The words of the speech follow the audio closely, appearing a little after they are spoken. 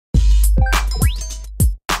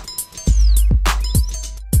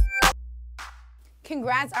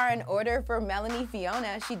Congrats are in order for Melanie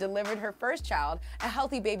Fiona. She delivered her first child, a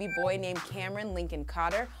healthy baby boy named Cameron Lincoln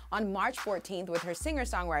Cotter, on March 14th with her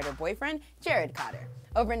singer-songwriter boyfriend, Jared Cotter.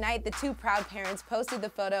 Overnight, the two proud parents posted the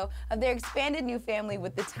photo of their expanded new family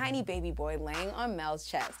with the tiny baby boy laying on Mel's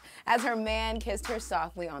chest as her man kissed her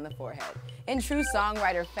softly on the forehead. In true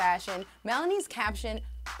songwriter fashion, Melanie's caption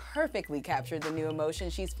perfectly captured the new emotion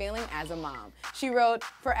she's feeling as a mom. She wrote,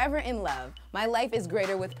 "Forever in love, my life is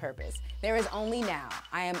greater with purpose. There is only now.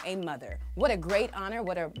 I am a mother. What a great honor,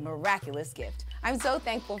 what a miraculous gift. I'm so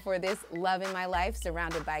thankful for this love in my life.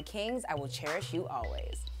 Surrounded by kings, I will cherish you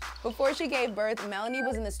always." Before she gave birth, Melanie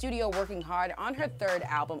was in the studio working hard on her third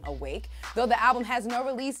album, Awake. Though the album has no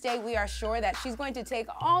release date, we are sure that she's going to take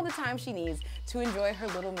all the time she needs to enjoy her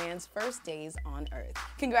little man's first days on Earth.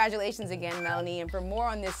 Congratulations again, Melanie, and for more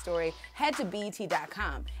on this story, head to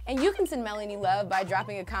BET.com. And you can send Melanie love by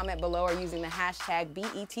dropping a comment below or using the hashtag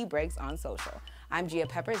BETBreaks on social. I'm Gia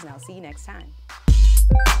Peppers, and I'll see you next time.